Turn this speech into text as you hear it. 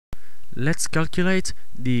Let's calculate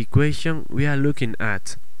the equation we are looking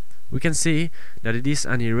at. We can see that it is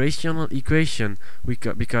an irrational equation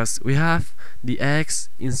because we have the x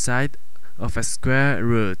inside of a square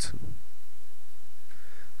root.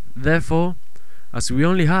 Therefore, as we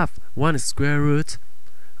only have one square root,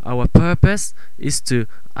 our purpose is to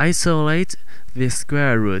isolate the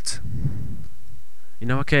square root.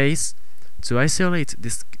 In our case, to isolate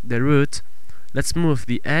the root, let's move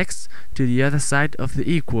the x to the other side of the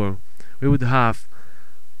equal. We would have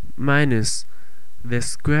minus the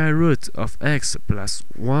square root of x plus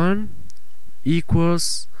 1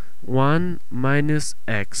 equals 1 minus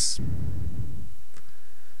x.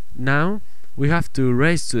 Now we have to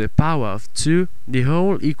raise to the power of 2 the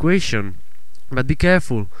whole equation. But be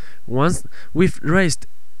careful, once we've raised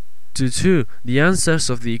to 2, the answers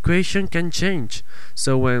of the equation can change.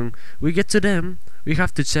 So when we get to them, we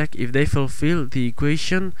have to check if they fulfill the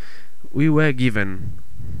equation we were given.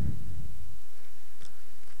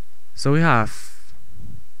 So we have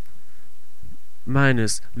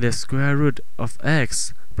minus the square root of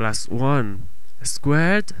x plus 1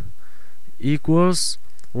 squared equals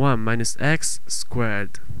 1 minus x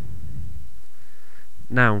squared.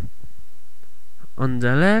 Now, on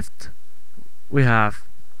the left, we have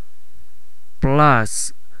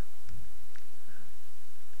plus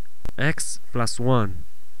x plus 1.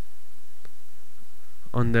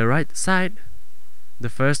 On the right side, the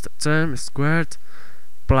first term squared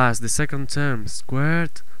plus the second term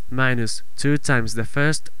squared minus 2 times the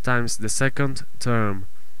first times the second term.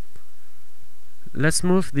 Let's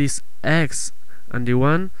move this x and the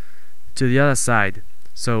 1 to the other side.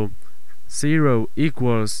 So 0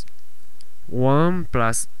 equals 1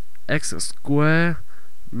 plus x squared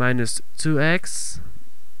minus 2x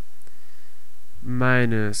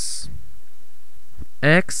minus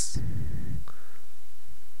x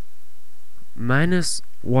minus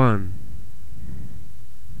 1.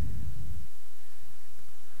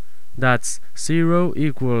 That's 0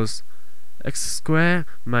 equals x squared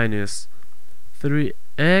minus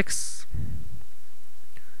 3x.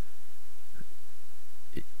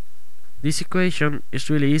 This equation is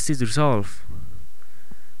really easy to solve.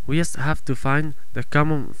 We just have to find the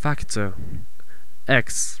common factor,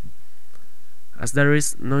 x, as there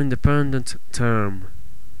is no independent term.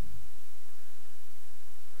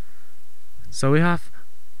 So we have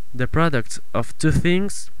the product of two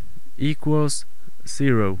things equals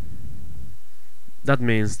 0. That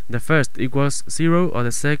means the first equals 0 or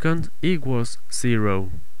the second equals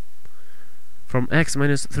 0. From x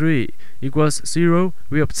minus 3 equals 0,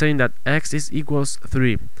 we obtain that x is equals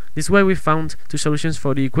 3. This way we found two solutions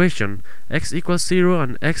for the equation, x equals 0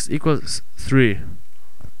 and x equals 3.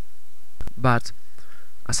 But,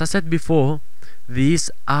 as I said before, these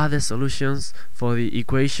are the solutions for the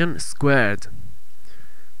equation squared.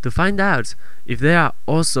 To find out if there are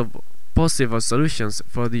also possible solutions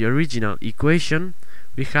for the original equation,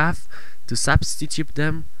 we have to substitute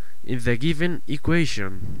them in the given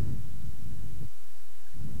equation.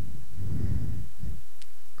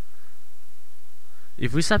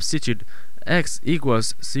 If we substitute x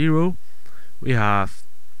equals 0, we have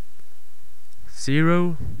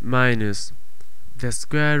 0 minus the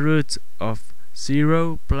square root of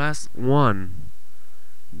 0 plus 1.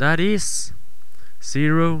 That is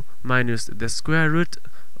 0 minus the square root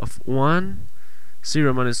of 1,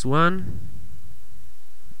 0 minus 1,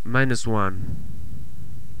 minus 1.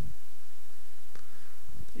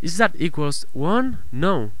 Is that equals 1?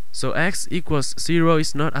 No. So x equals 0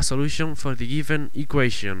 is not a solution for the given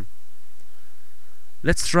equation.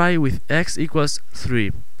 Let's try with x equals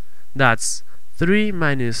 3. That's 3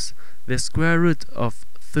 minus the square root of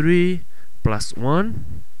 3 plus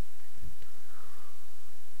 1.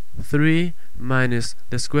 3 minus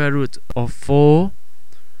the square root of 4.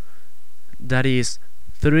 That is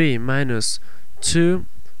 3 minus 2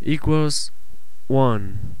 equals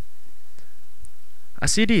 1.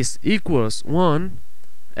 As it is equals 1,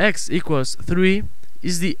 x equals 3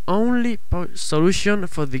 is the only solution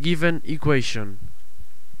for the given equation.